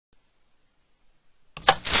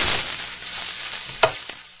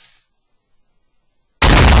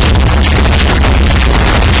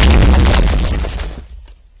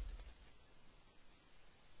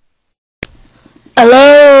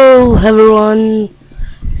everyone,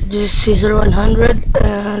 this is Caesar 100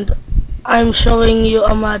 and I'm showing you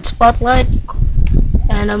a mod spotlight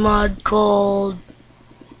and a mod called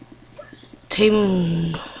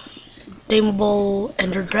Tameable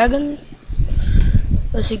Ender Dragon.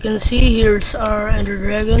 As you can see, here's our Ender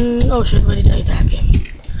Dragon. Oh shit, why did I attack him?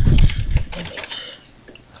 Image.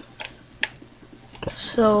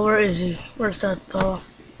 So where is he? Where's that fella?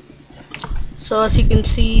 So as you can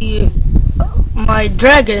see, my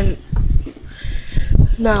dragon.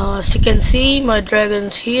 Now as you can see, my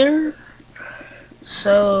dragon's here.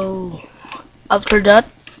 So after that,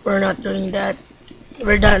 we're not doing that.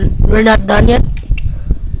 We're done. We're not done yet.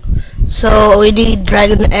 So we need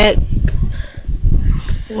dragon egg.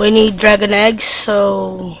 We need dragon eggs.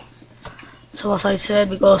 So as I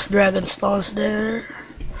said, because dragon spawns there,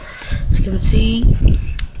 as you can see,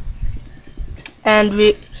 and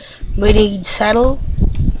we need saddle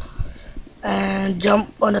and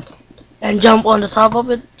jump on the top of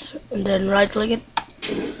it, and then right click it.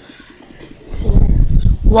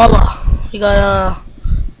 Voila! We got a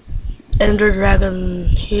Ender Dragon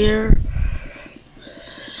here.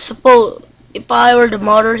 Suppose if I were the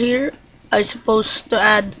modder here, I supposed to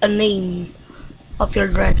add a name of your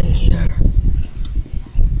dragon here.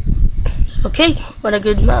 Okay, what a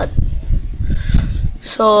good mod.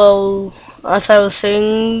 So as I was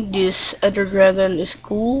saying, this Ender Dragon is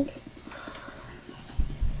cool.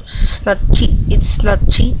 It's not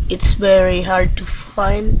cheap. It's very hard to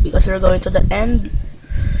find because we're going to the end.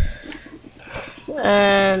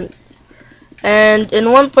 And in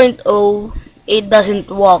 1.0 it doesn't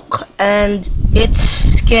walk, and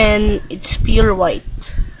it's pure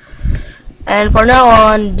white. And for now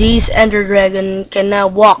on, this Ender Dragon can now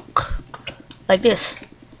walk like this.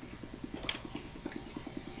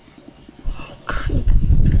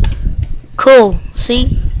 Cool.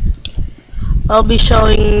 See, I'll be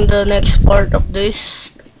showing the next part of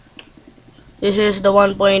this. This is the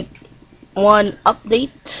 1.1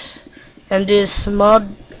 update, and this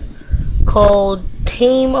mod called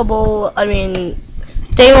Tameable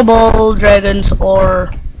Dragons,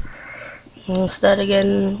 or what's that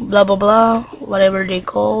again? Blah blah blah, whatever they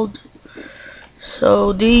called.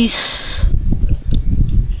 So these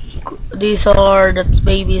are the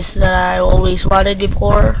babies that I always wanted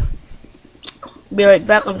before. Be right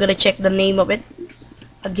back. I'm gonna check the name of it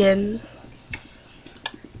again.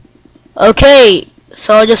 Okay,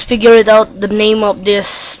 so I just figured out the name of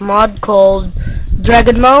this mod called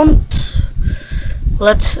DragonMount.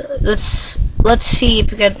 Let's see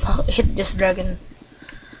if we can hit this dragon.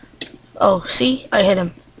 Oh, see, I hit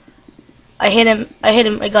him. I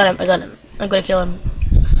got him. I'm gonna kill him.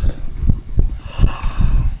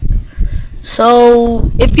 So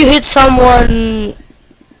if you hit someone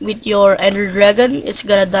with your Ender Dragon, it's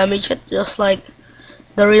gonna damage it just like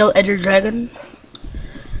the real Ender Dragon.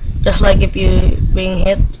 Just like if you being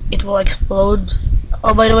hit, it will explode.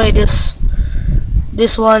 Oh, by the way, this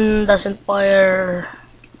one doesn't fire.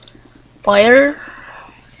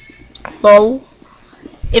 Lol.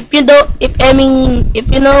 If you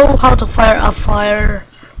know how to fire a fire,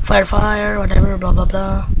 whatever, blah blah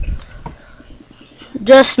blah,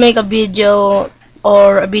 just make a video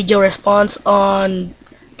or a video response on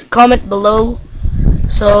the comment below.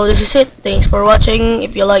 So this is it. Thanks for watching.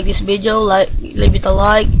 If you like this video, leave it a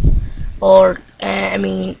like, or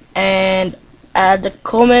and add a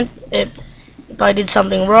comment if I did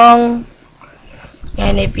something wrong.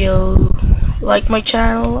 And if you like my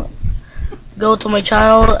channel, go to my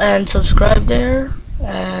channel and subscribe there.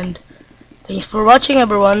 And thanks for watching,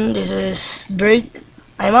 everyone. This is Drake.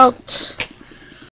 I'm out.